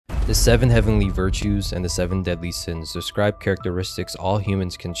The 7 heavenly virtues and the 7 deadly sins describe characteristics all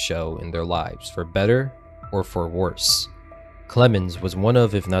humans can show in their lives, for better or for worse. Clemens was one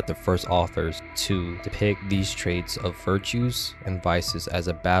of, if not the first authors to depict these traits of virtues and vices as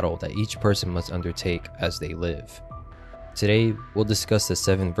a battle that each person must undertake as they live. Today, we'll discuss the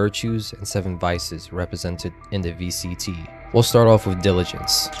 7 virtues and 7 vices represented in the VCT. We'll start off with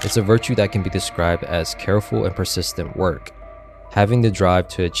diligence. It's a virtue that can be described as careful and persistent work, having the drive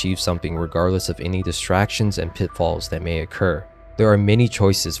to achieve something regardless of any distractions and pitfalls that may occur. There are many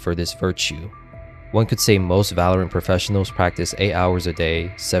choices for this virtue. One could say most Valorant professionals practice 8 hours a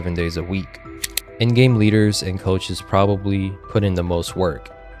day, 7 days a week. In-game leaders and coaches probably put in the most work.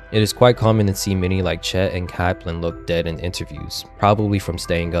 It is quite common to see many like Chet and Kaplan look dead in interviews, probably from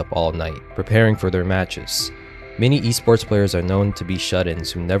staying up all night, preparing for their matches. Many esports players are known to be shut-ins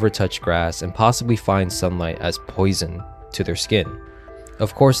who never touch grass and possibly find sunlight as poison to their skin.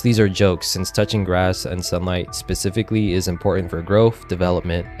 Of course, these are jokes, since touching grass and sunlight specifically is important for growth,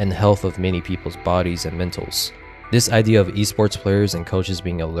 development, and health of many people's bodies and mentals. This idea of esports players and coaches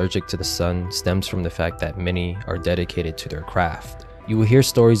being allergic to the sun stems from the fact that many are dedicated to their craft. You will hear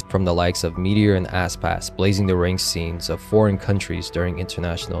stories from the likes of Meteor and Aspas blazing the ranked scenes of foreign countries during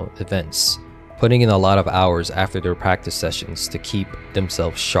international events, putting in a lot of hours after their practice sessions to keep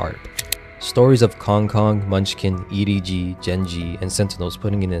themselves sharp. Stories of Kong, Munchkin, EDG, Genji, and Sentinels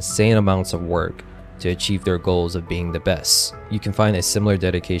putting in insane amounts of work to achieve their goals of being the best. You can find a similar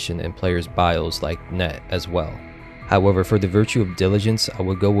dedication in players' bios like Net as well. However, for the virtue of diligence, I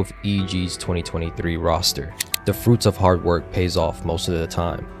would go with EG's 2023 roster. The fruits of hard work pays off most of the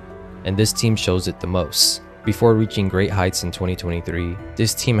time, and this team shows it the most. Before reaching great heights in 2023,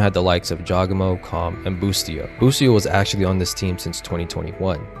 this team had the likes of Jogamo, Calm, and Boostio. Boostio was actually on this team since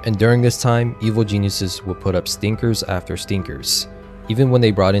 2021, and during this time, evil geniuses would put up stinkers after stinkers. Even when they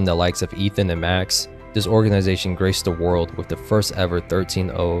brought in the likes of Ethan and Max, this organization graced the world with the first ever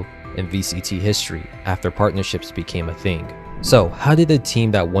 13-0 in VCT history after partnerships became a thing. So, how did a team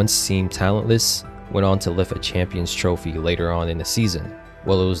that once seemed talentless went on to lift a Champions Trophy later on in the season?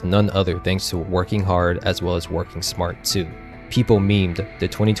 Well, it was none other thanks to working hard as well as working smart too. People memed the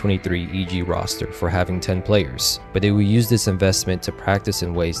 2023 EG roster for having 10 players, but they would use this investment to practice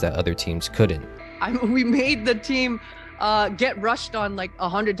in ways that other teams couldn't. We made the team get rushed on like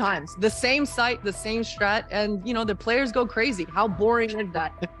 100 times. The same site, the same strat, and you know, the players go crazy. How boring is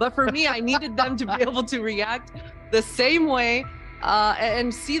that? But for me, I needed them to be able to react the same way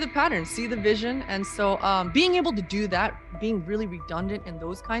and see the pattern, see the vision. And so being able to do that, being really redundant in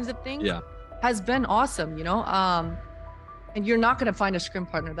those kinds of things has been awesome, you know. And you're not going to find a scrim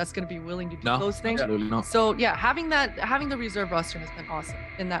partner that's going to be willing to do those things. Absolutely not. So yeah, having the reserve roster has been awesome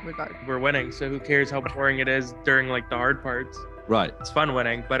in that regard. We're winning, so who cares how boring it is during like the hard parts. Right. It's fun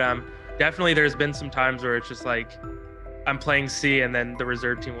winning, but definitely there's been some times where it's just like I'm playing C and then the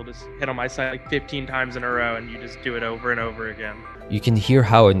reserve team will just hit on my side like 15 times in a row and you just do it over and over again. You can hear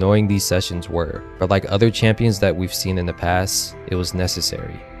how annoying these sessions were, but like other champions that we've seen in the past, it was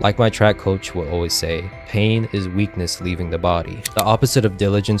necessary. Like my track coach would always say, pain is weakness leaving the body. The opposite of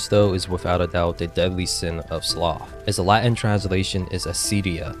diligence though is without a doubt the deadly sin of sloth. Its Latin translation is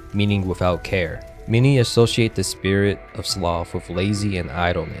acedia, meaning without care. Many associate the spirit of sloth with lazy and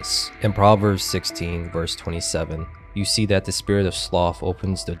idleness. In Proverbs 16 verse 27, you see that the spirit of sloth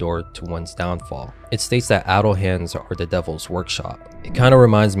opens the door to one's downfall. It states that idle hands are the devil's workshop. It kind of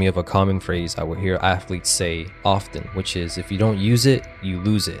reminds me of a common phrase I would hear athletes say often, which is if you don't use it, you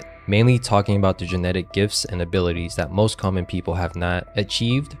lose it. Mainly talking about the genetic gifts and abilities that most common people have not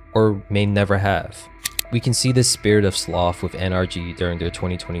achieved or may never have. We can see this spirit of sloth with NRG during their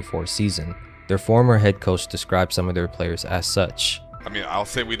 2024 season. Their former head coach described some of their players as such. I mean, I'll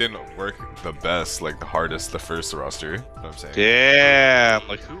say we didn't work the best, like the hardest, the first roster. You know what I'm saying? Damn,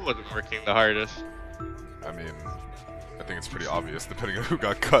 like who wasn't working the hardest? I mean, I think it's pretty obvious depending on who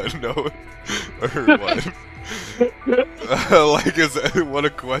got cut, no? Or what? What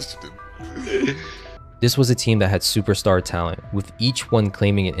a question. This was a team that had superstar talent, with each one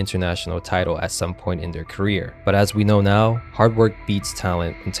claiming an international title at some point in their career. But as we know now, hard work beats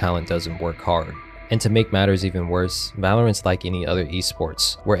talent when talent doesn't work hard. And to make matters even worse, Valorant's like any other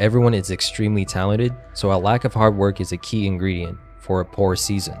esports, where everyone is extremely talented, so a lack of hard work is a key ingredient for a poor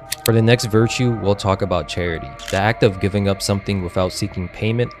season. For the next virtue, we'll talk about charity, the act of giving up something without seeking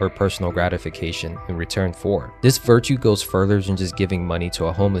payment or personal gratification in return for. This virtue goes further than just giving money to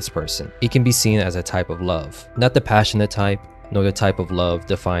a homeless person. It can be seen as a type of love, not the passionate type, nor the type of love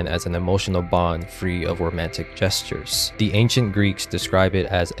defined as an emotional bond free of romantic gestures. The ancient Greeks describe it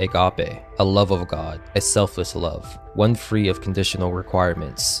as agape, a love of God, a selfless love. one free of conditional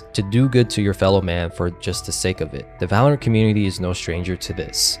requirements, to do good to your fellow man for just the sake of it. The Valorant community is no stranger to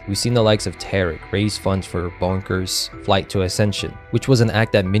this. We've seen the likes of Tarek raise funds for Bonkers' flight to Ascension, which was an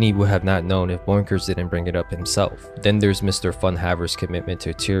act that many would have not known if Bonkers didn't bring it up himself. Then there's Mr. Funhaver's commitment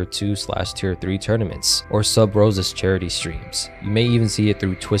to tier 2/tier 3 tournaments, or Sub Rosa's charity streams. You may even see it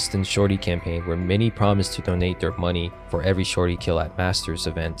through Twistin's Shorty campaign, where many promise to donate their money for every Shorty kill at Masters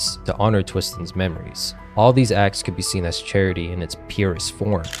events to honor Twistin's memories. All these acts could be seen as charity in its purest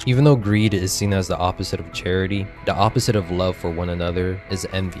form. Even though greed is seen as the opposite of charity, the opposite of love for one another is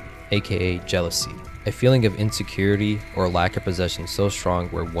envy, aka jealousy. A feeling of insecurity or lack of possession so strong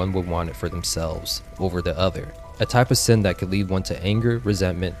where one would want it for themselves over the other. A type of sin that could lead one to anger,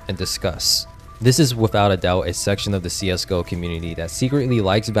 resentment, and disgust. This is without a doubt a section of the CSGO community that secretly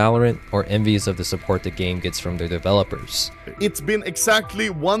likes Valorant or envious of the support the game gets from their developers. It's been exactly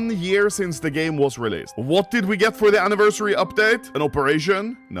 1 year since the game was released. What did we get for the anniversary update? An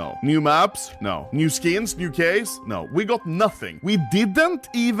operation? No. New maps? No. New skins? New case? No. We got nothing. We didn't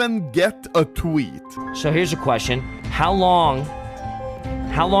even get a tweet. So here's a question. How long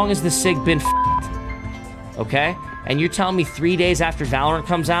has the SIG been okay? And you're telling me 3 days after Valorant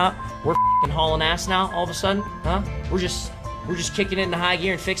comes out, we're hauling ass now all of a sudden? Huh? We're just kicking it into high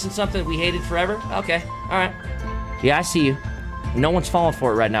gear and fixing something that we hated forever? Okay, all right. Yeah, I see you. No one's falling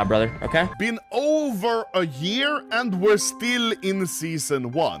for it right now, brother, okay? Been over a year and we're still in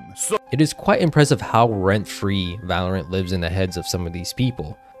season 1. So it is quite impressive how rent-free Valorant lives in the heads of some of these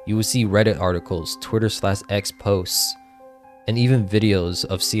people. You will see Reddit articles, Twitter/X posts, and even videos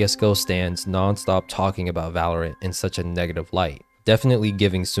of CSGO stands non-stop talking about Valorant in such a negative light. Definitely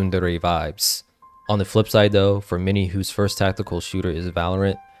giving tsundere vibes. On the flip side though, for many whose first tactical shooter is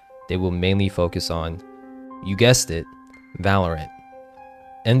Valorant, they will mainly focus on, you guessed it, Valorant.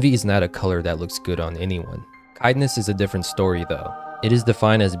 Envy is not a color that looks good on anyone. Kindness is a different story though. It is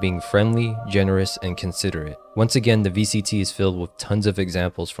defined as being friendly, generous, and considerate. Once again, the VCT is filled with tons of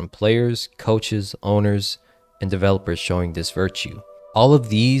examples from players, coaches, owners, and developers showing this virtue. All of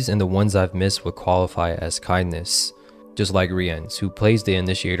these and the ones I've missed would qualify as kindness, just like Rien's, who plays the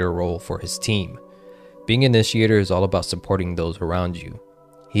initiator role for his team. Being an initiator is all about supporting those around you.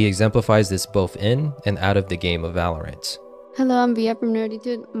 He exemplifies this both in and out of the game of Valorant. Hello, I'm Via from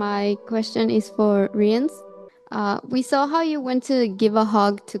Nerditude. My question is for Rien's. We saw how you went to give a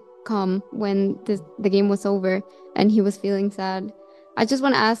hug to Come when the game was over and he was feeling sad. I just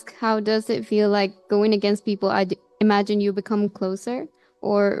want to ask, how does it feel like going against people I imagine you become closer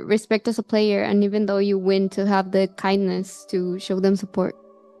or respect as a player, and even though you win, to have the kindness to show them support?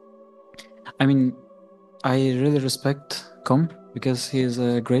 I mean, I really respect Com because he is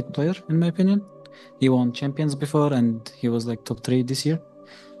a great player in my opinion. He won champions before and he was like top 3 this year.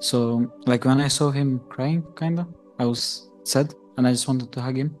 So like when I saw him crying, kinda, I was sad and I just wanted to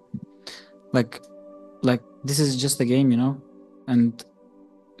hug him. Like this is just a game, you know, and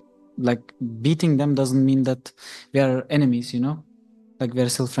like beating them doesn't mean that we are enemies, you know, like we're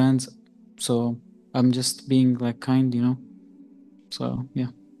still friends. So I'm just being like kind, you know. So yeah,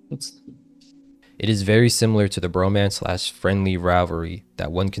 that's. It is very similar to the bromance/friendly rivalry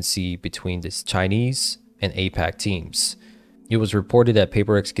that one can see between the Chinese and APAC teams. It was reported that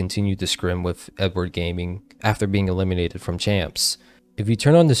PaperX continued to scrim with Edward Gaming after being eliminated from champs. If you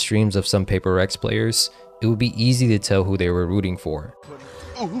turn on the streams of some PaperX players, it would be easy to tell who they were rooting for.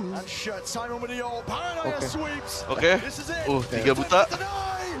 Okay. Oh, 3 buta.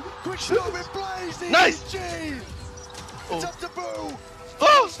 Nice!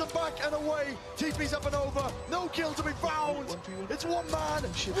 Oh! The back and away. TP's up and over. No kill to be found. It's one man.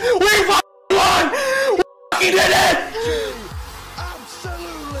 We won! We fucking did it!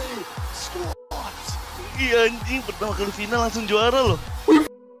 Absolutely. Squat. Iya anjing, pertama kali final langsung juara loh.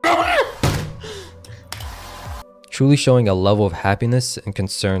 Truly showing a level of happiness and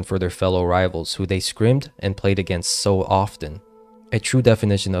concern for their fellow rivals who they scrimmed and played against so often. A true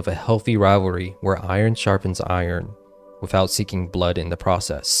definition of a healthy rivalry where iron sharpens iron, without seeking blood in the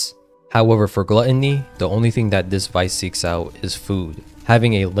process. However, for Gluttony, the only thing that this vice seeks out is food,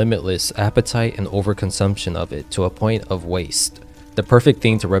 having a limitless appetite and overconsumption of it to a point of waste. The perfect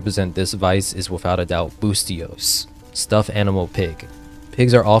thing to represent this vice is without a doubt Bustios, stuffed animal pig.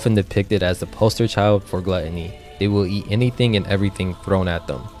 Pigs are often depicted as the poster child for gluttony. They will eat anything and everything thrown at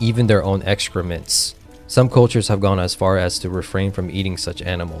them, even their own excrements. Some cultures have gone as far as to refrain from eating such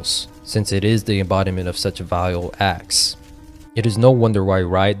animals, since it is the embodiment of such vile acts. It is no wonder why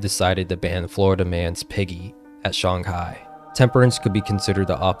Riot decided to ban Florida Man's Piggy at Shanghai. Temperance could be considered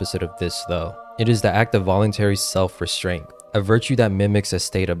the opposite of this though. It is the act of voluntary self-restraint, a virtue that mimics a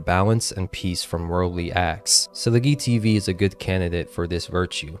state of balance and peace from worldly acts. Siligi TV is a good candidate for this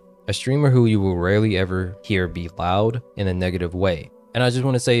virtue, a streamer who you will rarely ever hear be loud in a negative way. And I just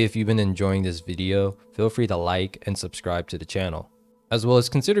want to say, if you've been enjoying this video, feel free to like and subscribe to the channel, as well as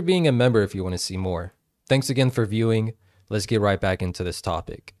consider being a member if you want to see more. Thanks again for viewing. Let's get right back into this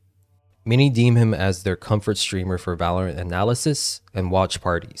topic. Many deem him as their comfort streamer for Valorant analysis and watch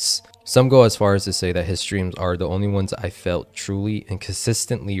parties. Some go as far as to say that his streams are the only ones I felt truly and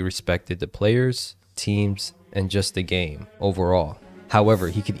consistently respected the players, teams, and just the game overall. However,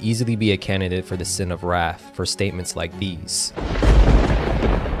 he could easily be a candidate for the sin of wrath for statements like these,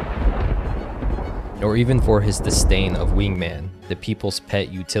 or even for his disdain of Wingman, the people's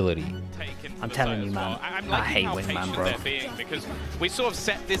pet utility. I'm telling you, man, I hate Wingman, bro. We sort of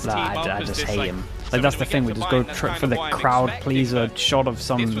set this team Nah, up I as just this, hate like, him. Like, that's the thing, we just go for the crowd pleaser shot of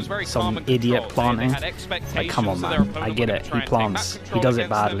some idiot planting. Like, come on, man, I get it, he plants, he does it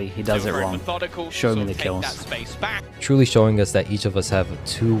badly, he does it wrong. Show me the kills. Truly showing us that each of us have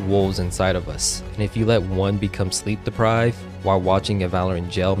two wolves inside of us, and if you let one become sleep deprived while watching a Valorant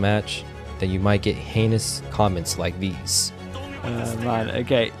jail match, then you might get heinous comments like these. Man,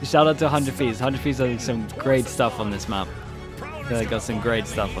 okay, shout out to 100 Fees. 100 Fees doing some great stuff on this map. They got some great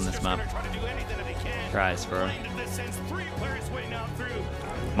stuff on this map. Christ, bro.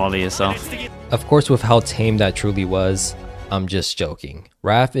 Molly yourself. Of course, with how tame that truly was, I'm just joking.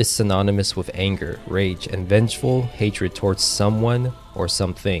 Wrath is synonymous with anger, rage, and vengeful hatred towards someone or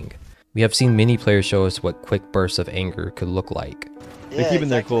something. We have seen many players show us what quick bursts of anger could look like. They're keeping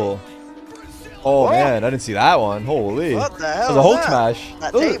their cool. Oh man, I didn't see that one. Holy. What the hell? That was a Hulk that? smash.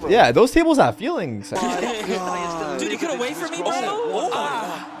 That Those, table. yeah, those tables have feelings. Dude, you could away from me, bro.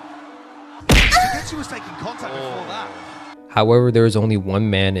 She was taking contact before that. However, there is only one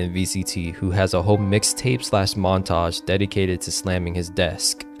man in VCT who has a whole mixtape / montage dedicated to slamming his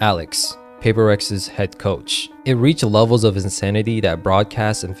desk, Alex, PaperX's head coach. It reached levels of insanity that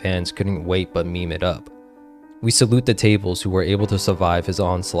broadcasts and fans couldn't wait but meme it up. We salute the tables who were able to survive his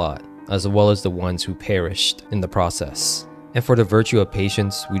onslaught, as well as the ones who perished in the process. And for the virtue of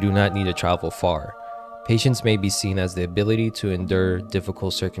patience, we do not need to travel far. Patience may be seen as the ability to endure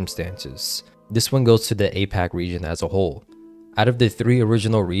difficult circumstances. This one goes to the APAC region as a whole. Out of the 3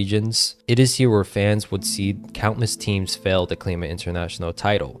 original regions, it is here where fans would see countless teams fail to claim an international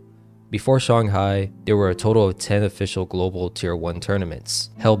title. Before Shanghai, there were a total of 10 official global Tier 1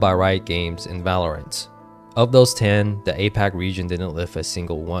 tournaments, held by Riot Games in Valorant. Of those 10, the APAC region didn't lift a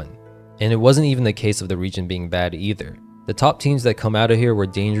single one. And it wasn't even the case of the region being bad either. The top teams that come out of here were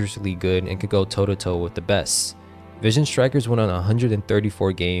dangerously good and could go toe-to-toe with the best. Vision Strikers went on a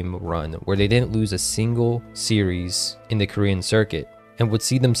 134 game run where they didn't lose a single series in the Korean circuit, and would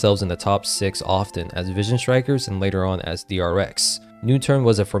see themselves in the top 6 often as Vision Strikers and later on as DRX. New Turn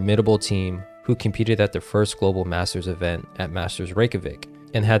was a formidable team who competed at their first global Masters event at Masters Reykjavik,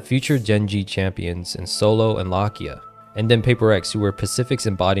 and had future Gen G champions in Solo and Lakia. And then PaperX, who were Pacific's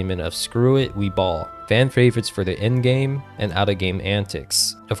embodiment of screw it, we ball. Fan favorites for their in-game and out-of-game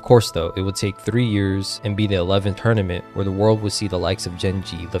antics. Of course though, it would take 3 years and be the 11th tournament where the world would see the likes of Gen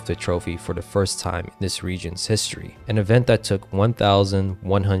G lift a trophy for the first time in this region's history. An event that took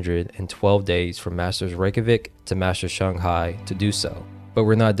 1,112 days from Masters Reykjavik to Masters Shanghai to do so. But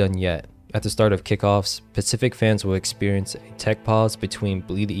we're not done yet. At the start of kickoffs, Pacific fans will experience a tech pause between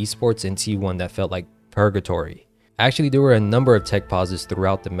Bleed Esports and T1 that felt like purgatory. Actually, there were a number of tech pauses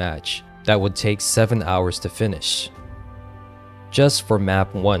throughout the match that would take 7 hours to finish. Just for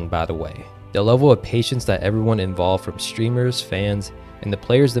map 1, by the way. The level of patience that everyone involved, from streamers, fans, and the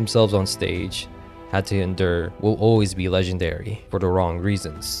players themselves on stage, had to endure will always be legendary for the wrong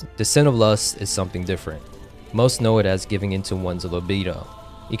reasons. The sin of lust is something different. Most know it as giving into one's libido.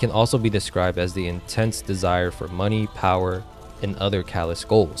 It can also be described as the intense desire for money, power, and other callous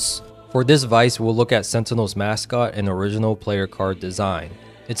goals. For this vice, we'll look at Sentinel's mascot and original player card design.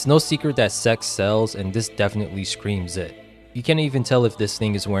 It's no secret that sex sells, and this definitely screams it. You can't even tell if this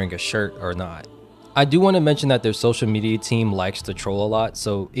thing is wearing a shirt or not. I do want to mention that their social media team likes to troll a lot,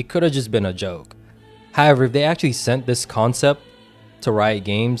 so it could have just been a joke. However, if they actually sent this concept to Riot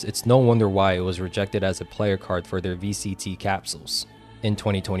Games, it's no wonder why it was rejected as a player card for their VCT capsules in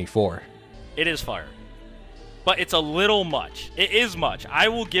 2024. It is fire. But it's a little much. It is much. I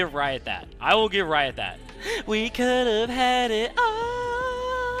will give Riot that. I will give Riot that. We could have had it all.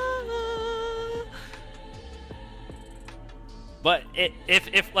 But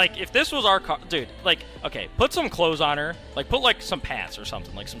if this was our car, dude, like, okay, put some clothes on her, like put like some pants or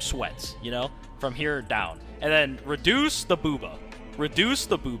something, like some sweats, you know, from here down, and then reduce the booba. Reduce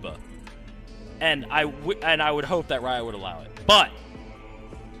the booba. and I would hope that Riot would allow it.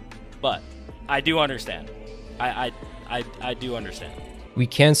 But I do understand. I do understand. We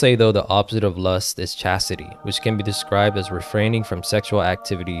can say though the opposite of lust is chastity, which can be described as refraining from sexual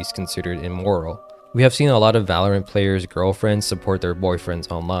activities considered immoral. We have seen a lot of Valorant players' girlfriends support their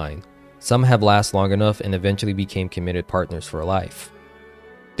boyfriends online. Some have lasted long enough and eventually became committed partners for life.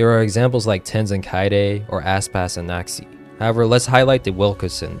 There are examples like Tens and KDAW or Aspas and Naxi. However, let's highlight the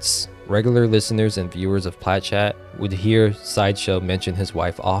Wilkinsons. Regular listeners and viewers of Plat Chat would hear Sideshow mention his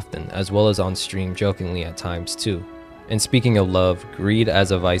wife often, as well as on stream jokingly at times too. And speaking of love, greed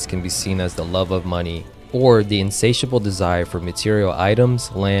as a vice can be seen as the love of money, or the insatiable desire for material items,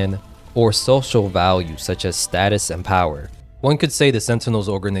 land, or social value such as status and power. One could say the Sentinels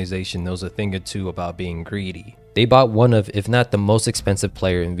organization knows a thing or two about being greedy. They bought one of, if not the most expensive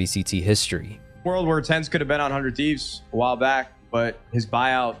player in VCT history. World where Tens could have been on 100 Thieves a while back, but his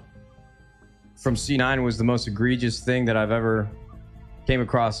buyout from C9 was the most egregious thing that I've ever came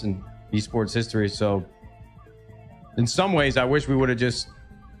across in esports history. So in some ways, I wish we would have just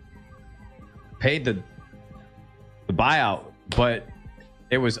paid the buyout, but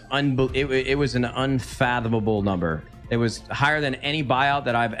it was it was an unfathomable number. It was higher than any buyout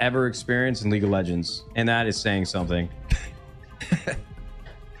that I've ever experienced in League of Legends, and that is saying something.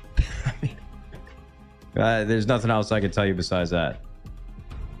 There's nothing else I can tell you besides that.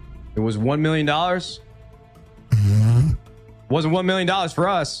 It was $1 million. Wasn't $1 million for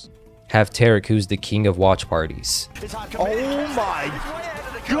us. Have Tarek, who's the king of watch parties. Oh my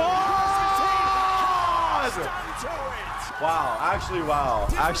god! Wow, actually wow.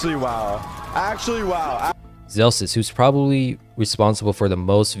 Actually wow. Actually wow. Zelsis, who's probably responsible for the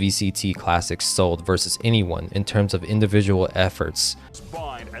most VCT classics sold versus anyone in terms of individual efforts.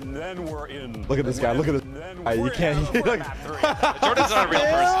 And then we're in. Look at this guy. Look at this. You can't. Jordan's not a real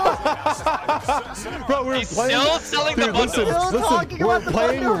person. Bro, we're still selling the bundle. Listen, we're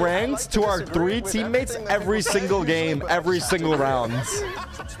playing ranks to our 3 teammates every single game, every single round.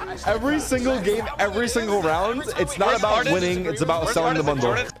 Every single game, every single round. It's not about winning, it's about selling the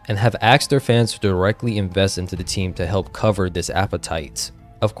bundle. And have asked their fans to directly invest into the team to help cover this appetite.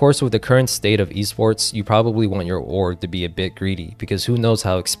 Of course, with the current state of esports, you probably want your org to be a bit greedy, because who knows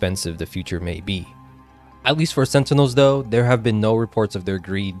how expensive the future may be. At least for Sentinels though, there have been no reports of their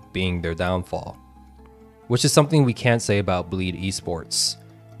greed being their downfall. Which is something we can't say about Bleed Esports.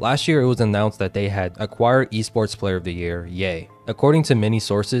 Last year it was announced that they had acquired Esports Player of the Year, Ye. According to many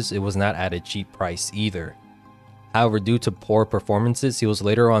sources, it was not at a cheap price either. However, due to poor performances, he was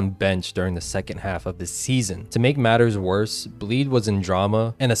later on benched during the second half of the season. To make matters worse, Bleed was in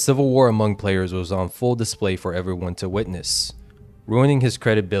drama, and a civil war among players was on full display for everyone to witness, ruining his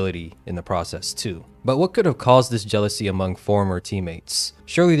credibility in the process too. But what could have caused this jealousy among former teammates?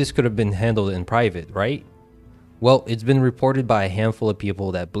 Surely this could have been handled in private, right? Well, it's been reported by a handful of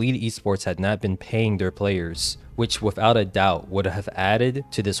people that Bleed Esports had not been paying their players, which without a doubt would have added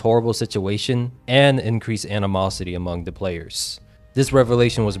to this horrible situation and increased animosity among the players. This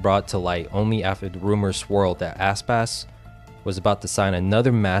revelation was brought to light only after the rumors swirled that Aspas was about to sign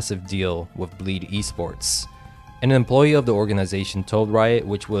another massive deal with Bleed Esports. An employee of the organization told Riot,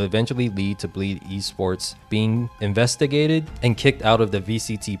 which will eventually lead to Bleed Esports being investigated and kicked out of the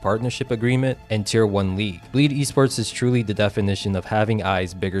VCT partnership agreement and Tier 1 League. Bleed Esports is truly the definition of having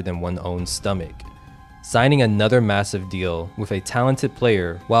eyes bigger than one's own stomach. Signing another massive deal with a talented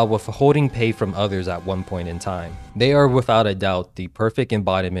player while withholding pay from others at one point in time. They are without a doubt the perfect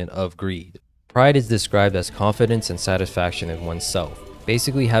embodiment of greed. Pride is described as confidence and satisfaction in oneself,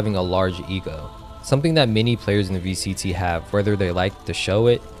 basically having a large ego. Something that many players in the VCT have, whether they like to show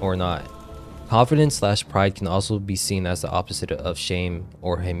it or not. Confidence/pride can also be seen as the opposite of shame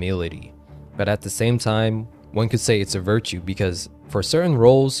or humility. But at the same time, one could say it's a virtue because for certain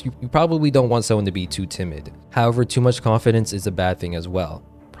roles, you probably don't want someone to be too timid. However, too much confidence is a bad thing as well.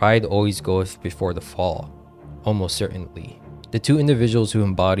 Pride always goeth before the fall, almost certainly. The two individuals who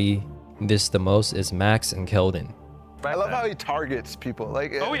embody this the most is Max and Keldon. I love how he targets people.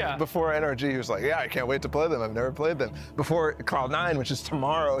 Like, before NRG, he was like, yeah, I can't wait to play them. I've never played them. Before Cloud9, which is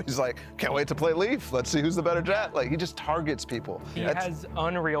tomorrow, he's like, can't wait to play Leaf. Let's see who's the better jet. Like, he just targets people. He has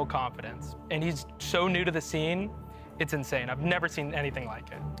unreal confidence, and he's so new to the scene. It's insane. I've never seen anything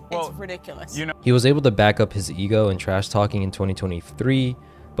like it. Well, it's ridiculous. You know, he was able to back up his ego and trash talking in 2023,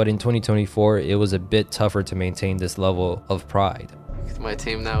 but in 2024, it was a bit tougher to maintain this level of pride. My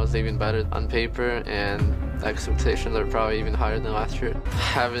team now is even better on paper, and expectations are probably even higher than last year.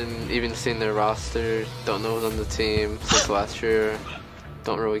 Haven't even seen their roster, don't know who's on the team since last year,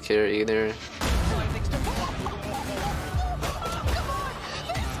 don't really care either.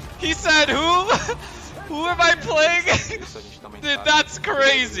 He said, who? Who am I playing? Dude, that's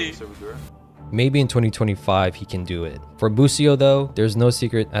crazy. Maybe in 2025 he can do it. For Busio though, there's no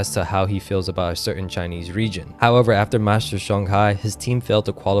secret as to how he feels about a certain Chinese region. However, after Masters Shanghai, his team failed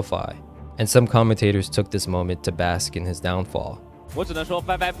to qualify, and some commentators took this moment to bask in his downfall. That's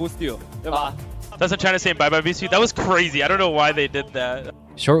what China saying bye bye Busio. That was crazy. I don't know why they did that.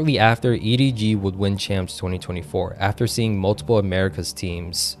 Shortly after, EDG would win Champs 2024 after seeing multiple Americas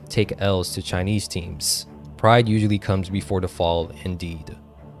teams take L's to Chinese teams. Pride usually comes before the fall indeed.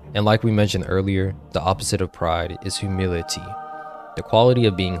 And like we mentioned earlier, the opposite of pride is humility. The quality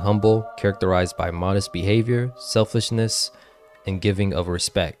of being humble, characterized by modest behavior, selfishness, and giving of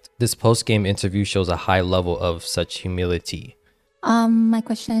respect. This post-game interview shows a high level of such humility. My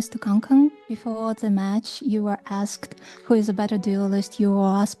question is to Kangkang. Before the match, you were asked who is a better duelist, you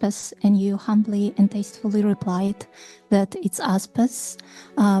or Aspes, and you humbly and tastefully replied that it's Aspes,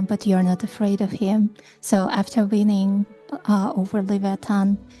 but you're not afraid of him. So after winning over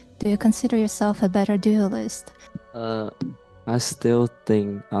Leviathan, do you consider yourself a better duelist? I still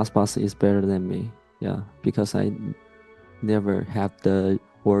think Aspas is better than me. Yeah, because I never have the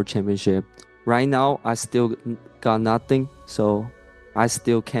World Championship. Right now, I still got nothing, so I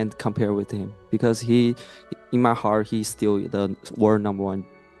still can't compare with him because he, in my heart, he's still the world #1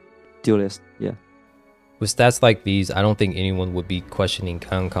 duelist. Yeah. With stats like these, I don't think anyone would be questioning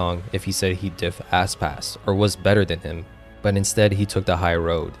Kangkang if he said he diff Aspas or was better than him, but instead he took the high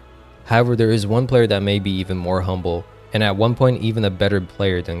road. However, there is one player that may be even more humble, and at one point even a better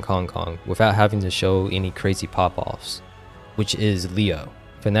player than Kangkang without having to show any crazy pop-offs, which is Leo,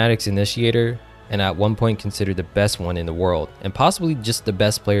 Fnatic's initiator, and at one point considered the best one in the world, and possibly just the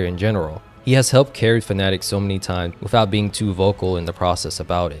best player in general. He has helped carry Fnatic so many times without being too vocal in the process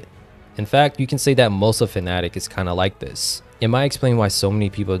about it. In fact, you can say that most of Fnatic is kinda like this. It might explain why so many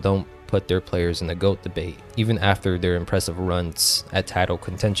people don't put their players in the GOAT debate, even after their impressive runs at title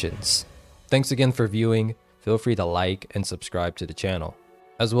contentions. Thanks again for viewing. Feel free to like and subscribe to the channel,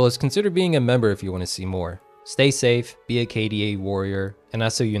 as well as consider being a member if you want to see more. Stay safe, be a KDA warrior, and I'll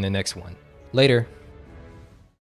see you in the next one. Later.